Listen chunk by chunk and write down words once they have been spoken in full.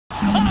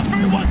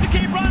After wants to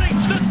keep running,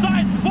 the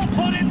side will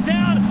put him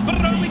down, but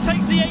it only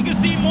takes the Aegis,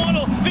 the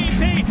Immortal,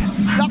 VP.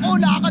 Naku,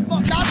 lakad mo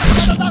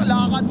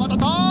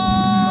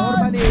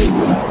Normally.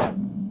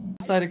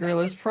 Side of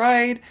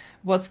Gorillaz-Pride,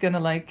 what's gonna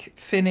like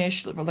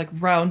finish, like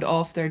round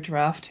off their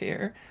draft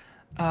here?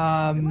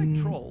 Like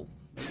troll.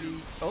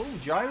 Oh,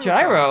 gyro.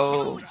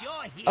 Gyro.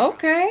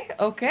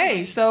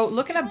 Okay. So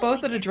looking at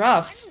both of the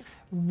drafts,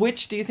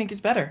 which do you think is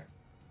better?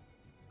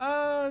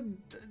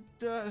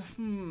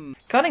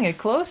 Cutting it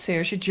close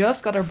here. She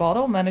just got her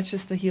bottle,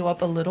 manages to heal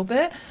up a little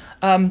bit,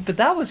 but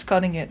that was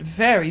cutting it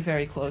very,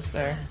 very close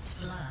there.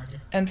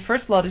 And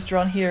first blood is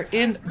drawn here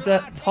in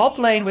the top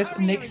lane with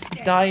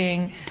Nyx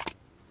dying.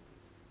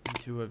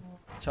 Into a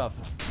tough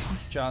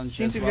challenge.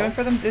 Seems to be going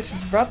for them.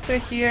 Disruptor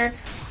here.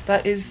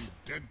 That is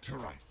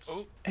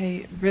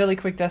a really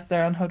quick death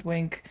there on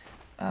Hoodwink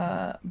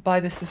by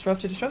this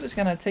Disruptor. Disruptor's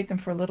gonna take them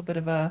for a little bit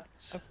of a...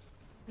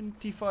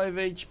 25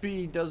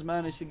 HP, does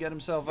manage to get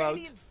himself out.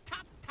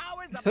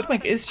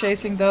 Hoodwink is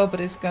chasing though, but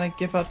is gonna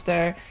give up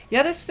there.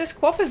 Yeah, this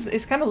Quap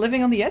is kind of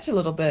living on the edge a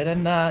little bit,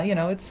 and you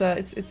know, it's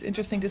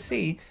interesting to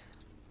see.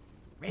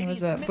 There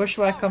was a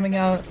bushwhack coming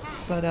out,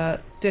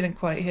 but didn't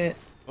quite hit.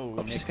 Oh,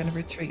 Quap's just gonna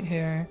retreat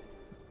here.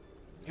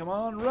 Come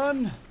on,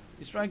 run!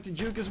 He's trying to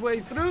juke his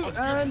way through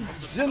and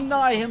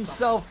deny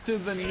himself to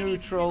the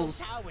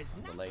neutrals.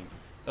 The lane.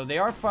 So they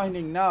are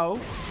finding now.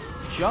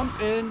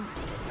 Jump in,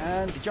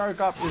 and the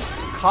Gyrocopter is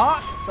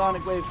caught.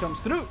 Sonic Wave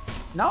comes through.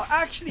 Now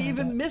actually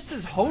even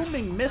misses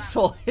homing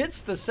missile,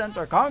 hits the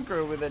Centaur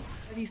Conqueror with it.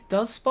 He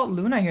does spot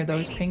Luna here though,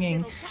 he's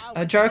pinging.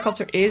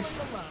 Gyrocopter is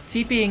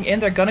TPing in,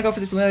 they're gonna go for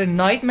this Luna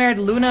Nightmare.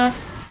 Luna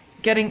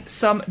getting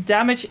some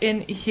damage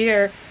in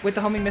here with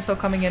the homing missile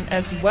coming in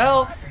as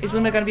well. Is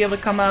Luna gonna be able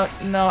to come out?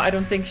 No, I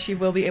don't think she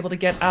will be able to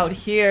get out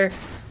here.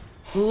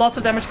 Lots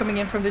of damage coming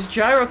in from this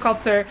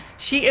Gyrocopter.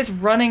 She is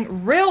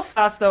running real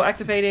fast though,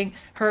 activating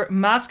her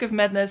Mask of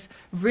Madness.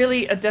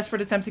 Really a desperate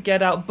attempt to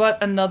get out,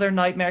 but another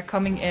Nightmare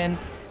coming in.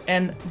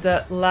 And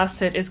the last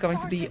hit is going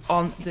to be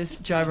on this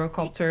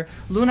Gyrocopter.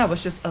 Luna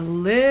was just a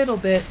little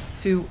bit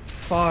too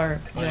far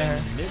there.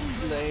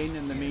 Mid lane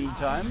in the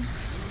meantime.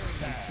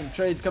 Some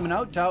trades coming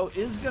out. Tau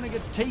is going to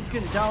get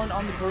taken down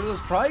on the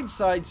Gorillaz-Pride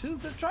side. So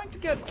they're trying to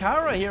get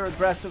Kara here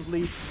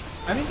aggressively.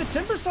 I mean, the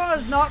Timbersaw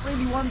is not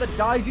really one that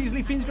dies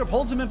easily. Fiend's Grip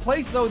holds him in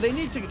place, though. They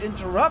need to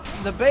interrupt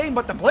the Bane,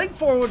 but the blink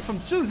forward from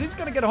Zeus. He's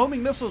going to get a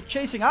homing missile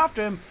chasing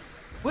after him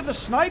with a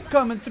snipe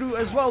coming through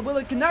as well. Will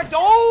it connect?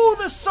 Oh,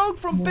 the soak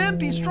from Pimp.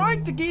 He's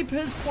trying to keep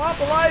his Quap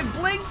alive.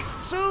 Blink.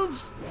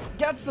 Zeus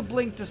gets the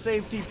blink to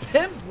safety.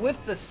 Pimp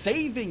with the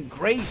saving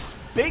grace.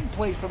 Big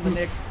play from the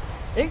Nyx.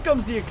 In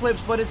comes the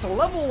Eclipse, but it's a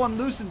level 1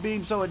 Lucent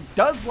Beam, so it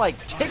does like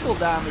tickle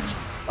damage.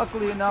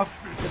 Luckily enough,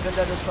 the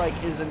Vendetta Strike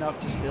is enough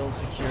to still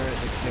secure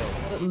the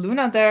kill.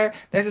 Luna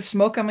there's a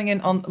smoke coming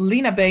in on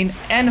Lina Bane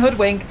and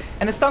Hoodwink,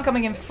 and a stun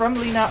coming in from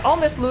Lina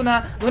on Miss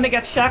Luna. Luna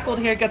gets shackled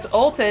here, gets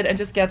ulted, and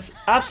just gets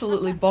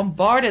absolutely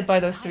bombarded by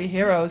those 3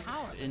 heroes.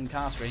 In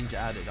cast range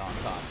added on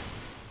top.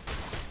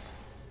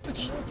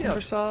 Which, yeah,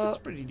 it's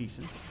pretty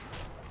decent.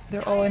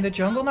 They're all in the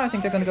jungle now. I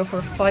think they're going to go for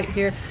a fight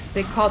here.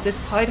 They caught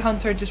this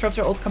Tidehunter,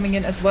 Disruptor ult coming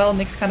in as well.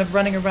 Nyx kind of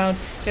running around,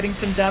 getting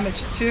some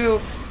damage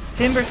too.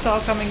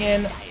 Timbersaw coming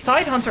in.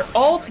 Tidehunter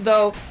ult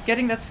though,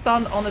 getting that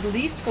stun on at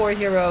least 4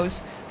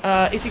 heroes.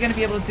 Is he going to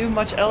be able to do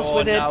much else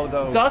with it?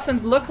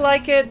 Doesn't look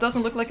like it,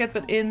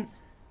 but in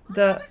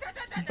the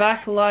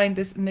back line,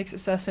 this Nyx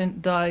Assassin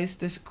dies,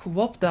 this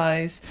Quap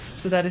dies.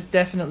 So that is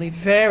definitely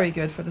very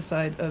good for the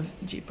side of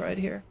G-Pride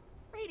here.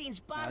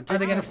 Are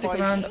they going to stick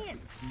around?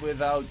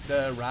 Without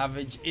the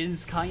Ravage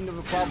is kind of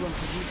a problem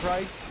for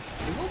G-Pride.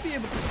 They will be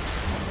able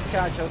to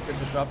catch out the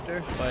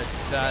Disruptor, but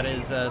that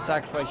is a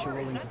sacrifice you're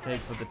willing to take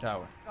for the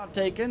tower. Not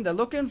taken. They're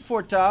looking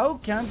for Tau.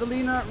 Can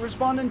Delina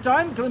respond in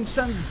time? Glimpse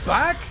sends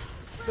back.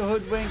 The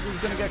Hoodwink is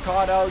going to get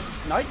caught out.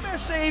 Nightmare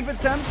save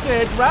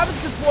attempted. Ravage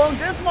gets blown.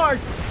 Dismark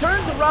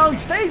turns around,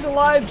 stays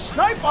alive.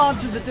 Snipe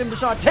onto the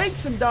Timbersaw,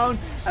 takes him down,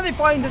 and they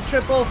find a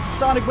triple.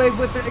 Sonic Wave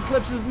with the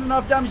Eclipse isn't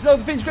enough damage. No,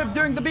 the Fiend's Grip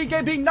during the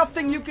BKB.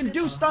 Nothing you can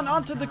do. Stun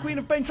onto the Queen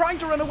of Pain, trying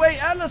to run away.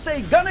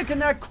 LSA gonna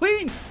connect.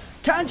 Queen,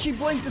 can she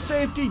blink to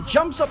safety?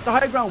 Jumps up the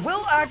high ground.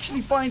 Will actually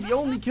find the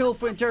only kill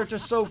for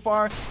Interitus so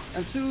far.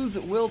 And Soothe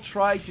will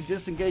try to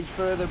disengage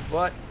further,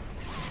 but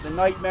the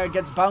Nightmare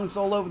gets bounced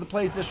all over the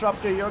place.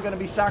 Disruptor, you're going to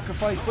be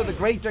sacrificed for the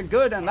greater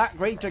good, and that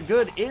greater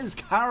good is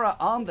Kara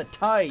on the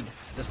Tide.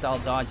 Just I'll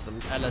dodge the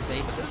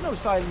LSA, but there's no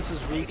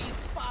silences reach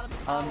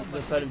on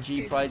the side of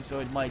G-Pride, so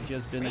it might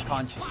just been a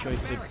conscious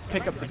choice to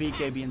pick up the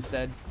BKB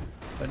instead.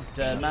 But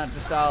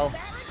Manta Style,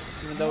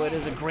 even though it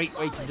is a great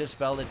way to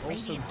dispel, it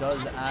also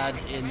does add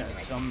in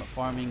some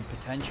farming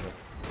potential.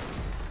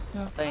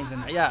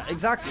 Yeah,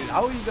 exactly.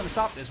 How are you going to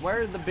stop this?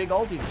 Where are the big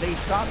ultis?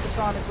 They've got the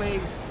Sonic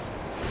Wave.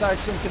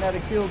 Some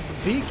kinetic field.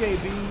 The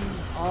BKB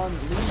on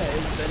Luna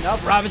is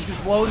enough. Ravage gets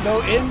blown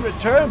though in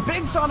return.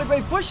 Big Sonic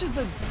Wave pushes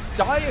the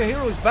dire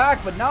heroes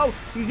back, but now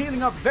he's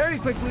healing up very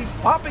quickly,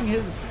 popping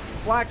his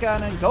flat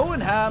cannon, going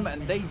ham,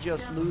 and they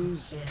just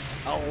lose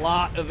a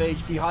lot of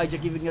HP.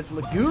 Hijack even gets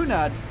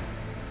Lagoonad.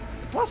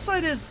 The plus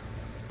side is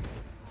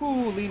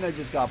Ooh, Lina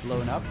just got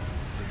blown up.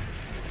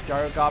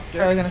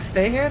 Gyrocopter. Are we gonna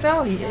stay here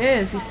though? He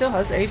is. He still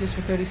has Aegis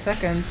for 30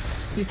 seconds.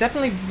 He's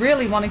definitely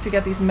really wanting to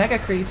get these mega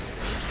creeps.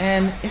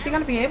 And is he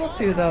gonna be able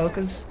to though?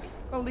 Because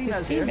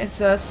his team is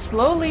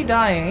slowly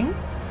dying.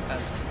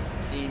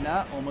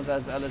 Lina almost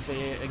has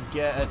LSA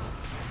again.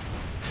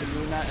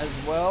 Luna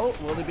as well.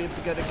 Will they be able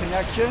to get a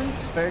connection?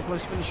 It's very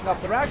close to finishing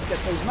up the racks. Get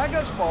those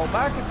megas. Fall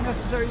back if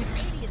necessary.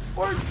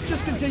 Or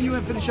just continue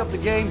and finish up the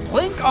game.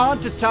 Blink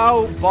onto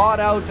Tau. Bought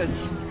out. And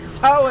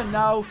Tau and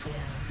now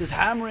is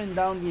hammering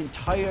down the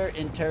entire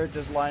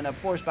Interitus lineup.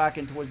 Forced back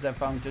in towards that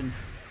fountain.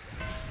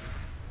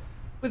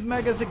 With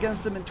megas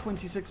against them in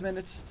 26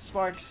 minutes.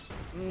 Sparks.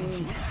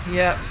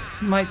 Yeah,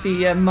 might be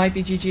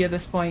GG at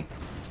this point.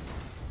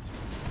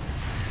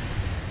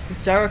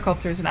 This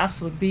gyrocopter is an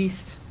absolute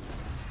beast.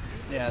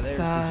 Yeah, there's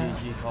the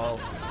GG call.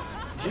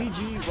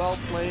 GG, well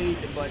played,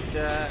 but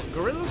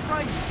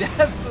Gorillaz-Pride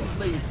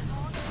definitely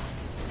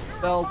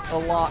felt a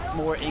lot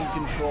more in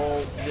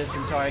control this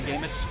entire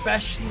game,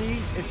 especially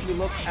if you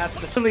look at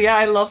the... Yeah,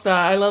 I love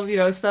that. I love, you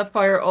know,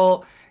 Snapfire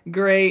ult,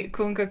 great,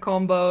 Kunkka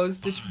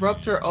combos,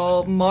 Disruptor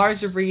ult,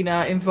 Mars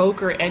Arena,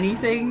 Invoker,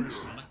 anything.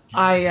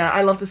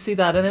 I love to see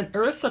that. And then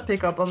Ursa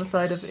pickup on the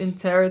side of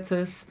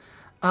Interitus.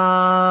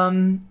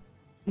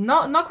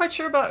 Not quite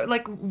sure about,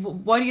 like,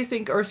 why do you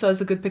think Ursa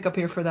is a good pickup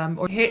here for them?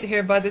 Or hit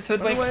here by this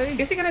hoodwink.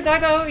 Is he gonna die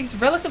though? He's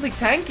relatively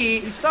tanky.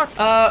 He's stuck.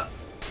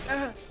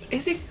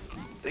 Is he?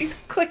 He's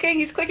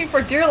clicking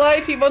for dear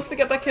life. He wants to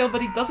get that kill,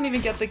 but he doesn't even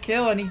get the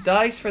kill, and he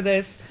dies for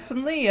this.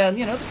 Definitely,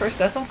 you know, the first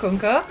death on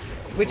Kunkka,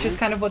 which is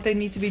kind of what they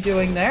need to be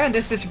doing there. And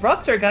this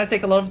Disruptor gonna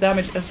take a lot of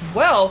damage as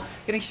well.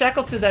 Getting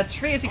shackled to that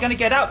tree. Is he gonna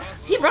get out?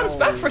 He runs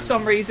back for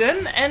some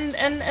reason, and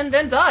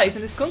then dies.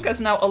 And this Kunkka is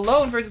now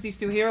alone versus these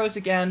two heroes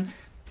again.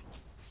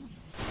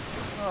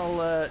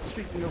 Well,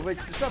 speaking of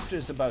which, Disruptor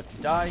is about to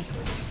die.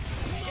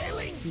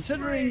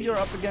 Considering you're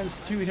up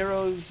against two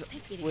heroes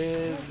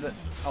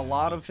with a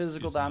lot of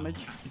physical damage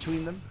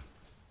between them.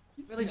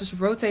 Really just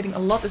rotating a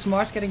lot. This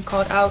Mars getting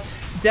caught out.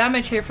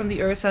 Damage here from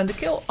the Ursa and the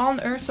kill on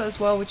Ursa as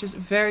well, which is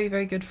very,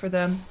 very good for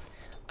them.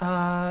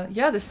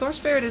 Yeah, the Storm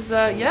Spirit is,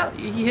 yeah,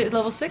 he hit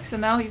level 6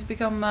 and now he's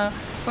become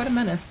quite a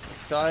menace.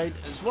 Died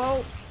as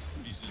well.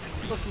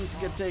 Looking to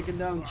get taken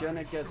down.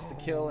 Jenna gets the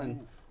kill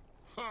and...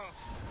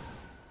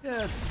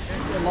 yeah,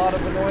 a lot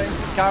of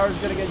annoyance. Kara's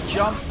gonna get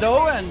jumped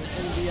though, and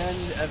in the end,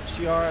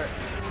 FCR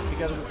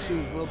together with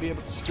Soothe will be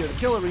able to secure the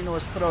kill. Arena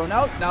was thrown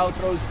out. Now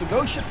throws the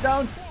ghost ship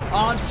down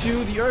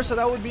onto the Ursa.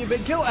 That would be a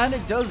big kill, and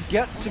it does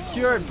get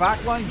secured.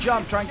 Backline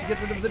jump, trying to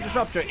get rid of the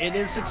Disruptor. It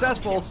is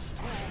successful.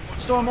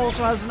 Storm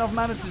also has enough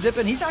mana to zip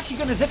in. He's actually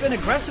going to zip in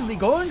aggressively,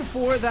 going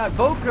for that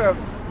Voker.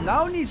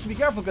 Now needs to be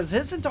careful because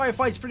his entire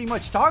fight's pretty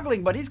much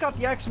toggling, but he's got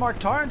the X-Mark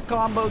Torrent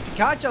combo to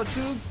catch out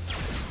Soothes.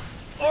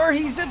 Or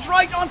he sits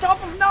right on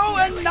top of no,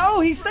 and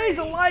no, he stays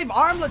alive.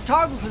 Armlet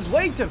toggles his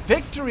way to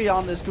victory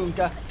on this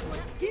Kunkka.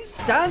 He's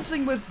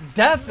dancing with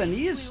death, and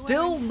he is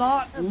still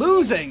not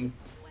losing.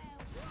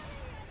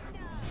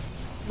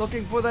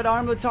 Looking for that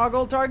Armlet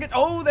toggle target.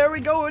 Oh, there we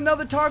go,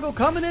 another toggle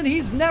coming in.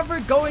 He's never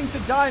going to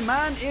die.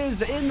 Man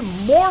is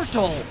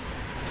immortal.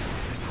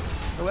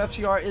 So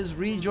FCR is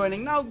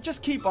rejoining. Now,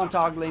 just keep on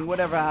toggling,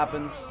 whatever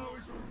happens.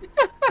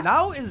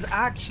 Now is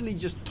actually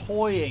just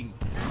toying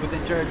with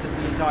Interitus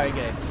the entire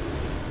game.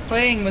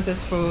 Playing with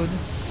his food.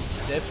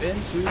 Zip in,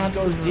 Soothes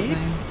goes deep,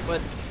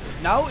 but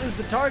now is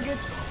the target.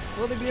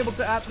 Will they be able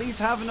to at least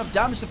have enough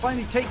damage to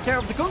finally take care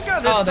of the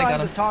Kunkka? This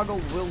time the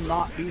toggle will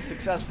not be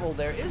successful.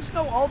 There is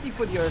no ulti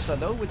for the Ursa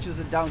though, which is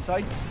a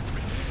downside.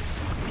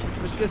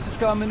 Riskis is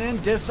coming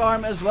in,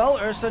 disarm as well.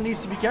 Ursa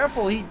needs to be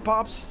careful. He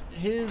pops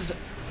his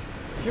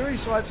Fury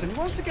swipes and he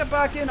wants to get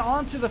back in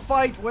onto the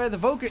fight where the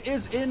Voker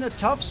is in a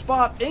tough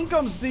spot. In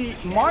comes the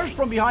Mars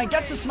from behind,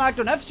 gets a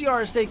smackdown.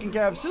 FCR is taken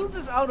care of. Soothes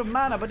is out of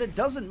mana, but it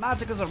doesn't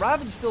matter because a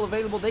Ravage is still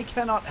available. They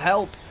cannot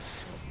help.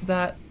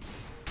 That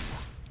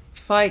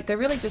fight, they're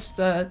really just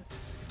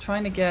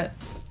trying to get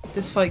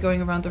this fight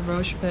going around the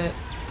Roche pit.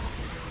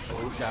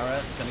 Oh,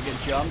 Shara gonna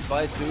get jumped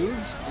by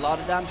Soothes. A lot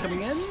of damage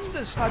coming in.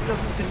 The snipe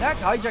doesn't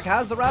connect. Hijack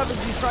has the Ravage.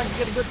 He's trying to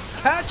get a good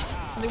catch.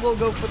 And they will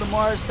go for the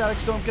Mars. Static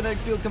Storm Kinetic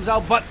Field comes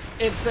out, but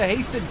it's a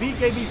hasted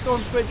BKB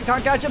Storm Spirit. You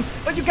can't catch him,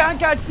 but you can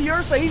catch the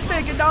Ursa. He's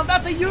taken down.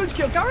 That's a huge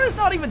kill. Kara is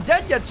not even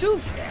dead yet.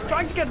 Soothes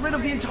trying to get rid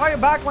of the entire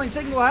backline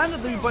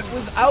single-handedly, but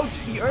without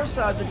the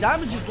Ursa, the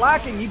damage is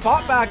lacking. He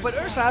bought back, but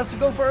Ursa has to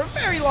go for a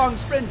very long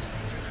sprint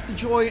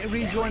to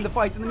rejoin the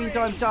fight. In the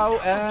meantime, Tau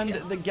and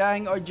the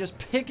gang are just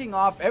picking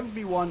off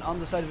everyone on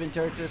the side of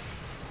Interitus.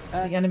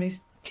 The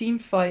enemy's team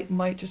fight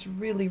might just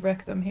really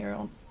wreck them here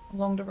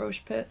along the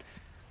Roche pit.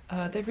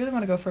 They really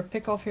want to go for a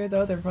pick-off here,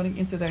 though. They're running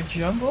into their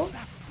jungle.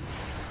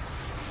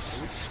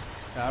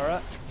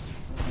 Kara,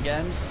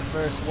 again, the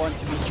first one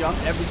to be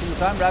jumped every single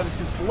time. Ravage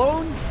gets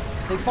blown.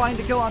 They find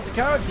the kill onto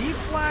Kara.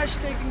 D-Flash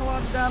taking a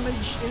lot of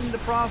damage in the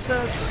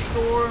process.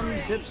 Storm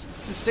zips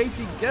to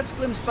safety, gets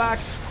glimpsed back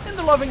in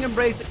the loving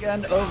embrace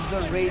again of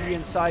the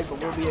Radiant side,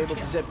 but will be able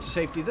to zip to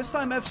safety. This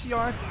time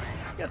FCR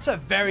gets a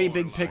very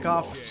big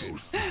pick-off.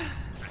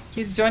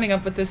 He's joining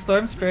up with this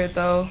Storm Spirit,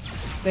 though.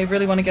 They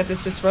really want to get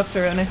this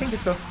Disruptor, and I think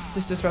this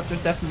Disruptor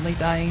is definitely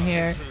dying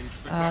here.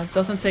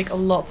 Doesn't take a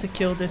lot to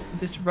kill this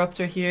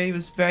Disruptor here. He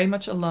was very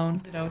much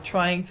alone, you know,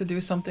 trying to do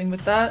something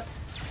with that.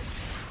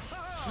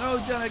 No,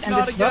 Janek, And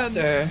not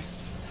Disruptor.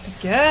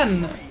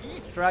 Again!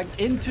 Dragged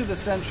into the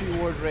Sentry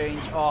Ward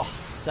range. Oh,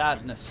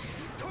 sadness.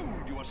 Told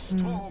you a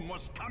storm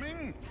was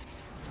coming.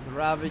 The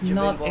Ravage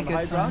Not available a on the good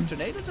high ground. time.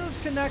 Tornado does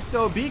connect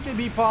though.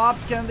 BKB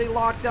popped. Can they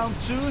lock down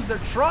Soothe? They're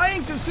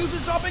trying to. Soothe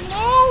is dropping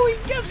low. He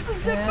gets the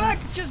zip Yeah. back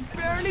just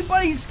barely,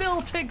 but he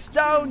still ticks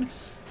down.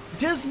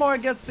 Dismar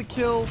gets the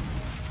kill.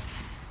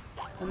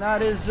 And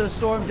that is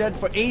Storm dead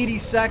for 80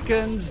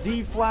 seconds.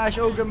 D-Flash,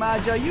 Ogre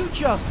Magi, you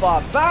just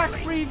bought back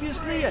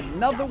previously.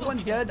 Another one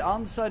dead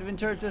on the side of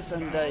Interitus.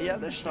 And yeah,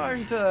 they're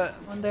starting to...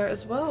 One there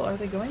as well. Are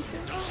they going to?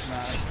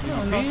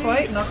 No, No, not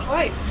quite. Not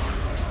quite.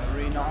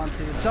 Arena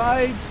onto the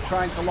Tide,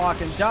 trying to lock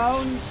him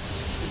down.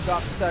 We've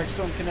got the Static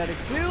Storm Kinetic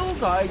Field.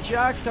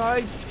 Hijack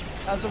Tide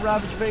has a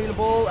Ravage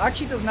available.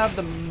 Actually doesn't have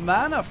the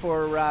mana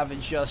for a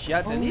Ravage just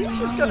yet, and he's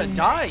just gonna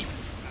die.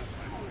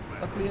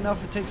 Luckily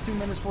enough, it takes 2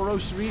 minutes for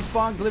Roche to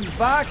respawn. Glimpse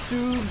back,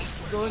 Soothes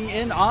going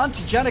in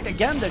onto Janek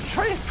again. They're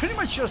pretty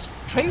much just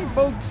train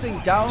focusing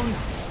down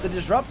the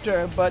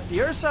Disruptor, but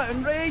the Ursa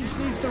Enraged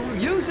needs to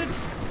use it.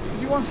 If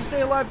he wants to stay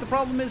alive, the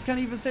problem is, can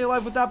he even stay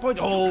alive with that point?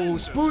 Oh,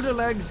 Spooder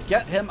Legs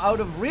get him out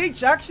of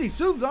reach. Actually,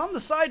 Soothed on the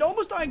side,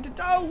 almost dying to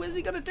Tau. Is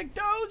he going to take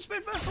down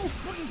Spit Vessel?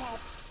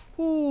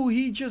 Ooh,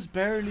 he just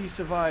barely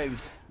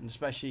survives. And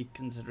especially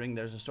considering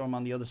there's a Storm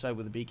on the other side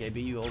with a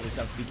BKB, you always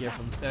have to be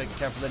careful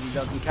that he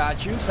doesn't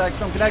catch you.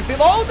 Saxstone Connect Field.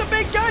 Oh, the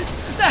big catch!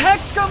 The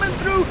Hex coming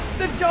through!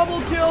 The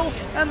double kill!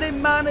 And they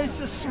manage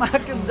to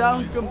smack him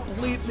down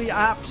completely,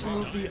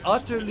 absolutely,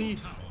 utterly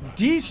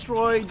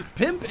destroyed.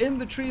 Pimp in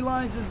the tree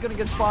lines is going to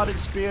get spotted,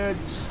 speared,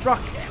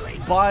 struck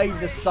by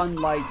the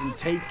sunlight and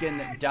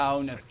taken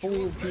down. A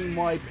full team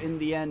wipe in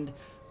the end.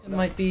 It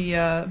might be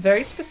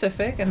very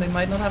specific, and they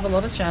might not have a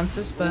lot of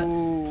chances, but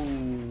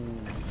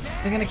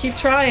they're gonna keep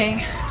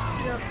trying.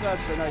 Yep,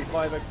 that's a nice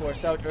buyback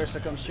forced out.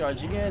 Ursa comes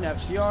charging in,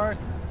 FCR,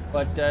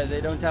 but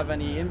they don't have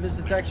any invis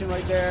detection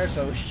right there,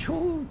 so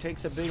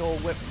takes a big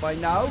old whip by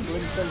now.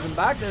 Glim sends him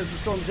back. There's the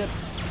Storm Zip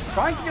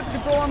trying to get the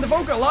control on the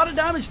Voka. A lot of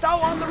damage. Tau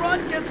on the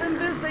run, gets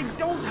invis. They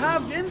don't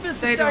have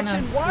invis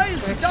detection. Why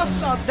is the dust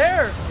not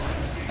there?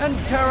 And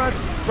Kara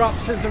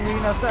drops his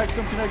arena. Stacks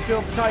from Connect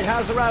Field. The Tide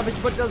has a Ravage,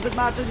 but does it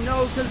matter?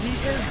 No, because he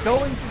is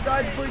going to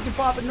die before he can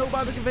pop it. No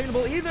buyback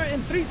available either.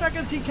 In 3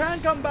 seconds, he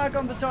can come back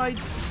on the Tide,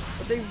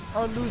 but they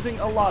are losing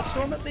a lot.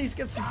 Storm at least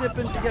gets the zip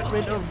in to get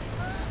rid of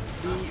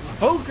the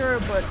Voker,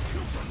 but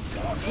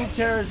who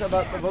cares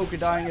about the Voker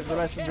dying if the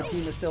rest of the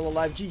team is still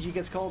alive? GG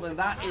gets called, and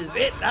that is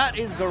it. That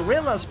is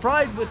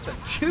Gorillaz-Pride with the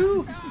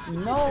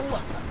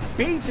 2-0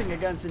 beating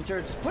against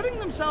Interitus, putting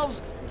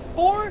themselves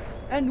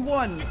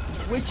 4-1,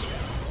 which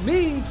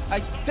means,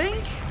 I think,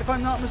 if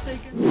I'm not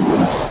mistaken,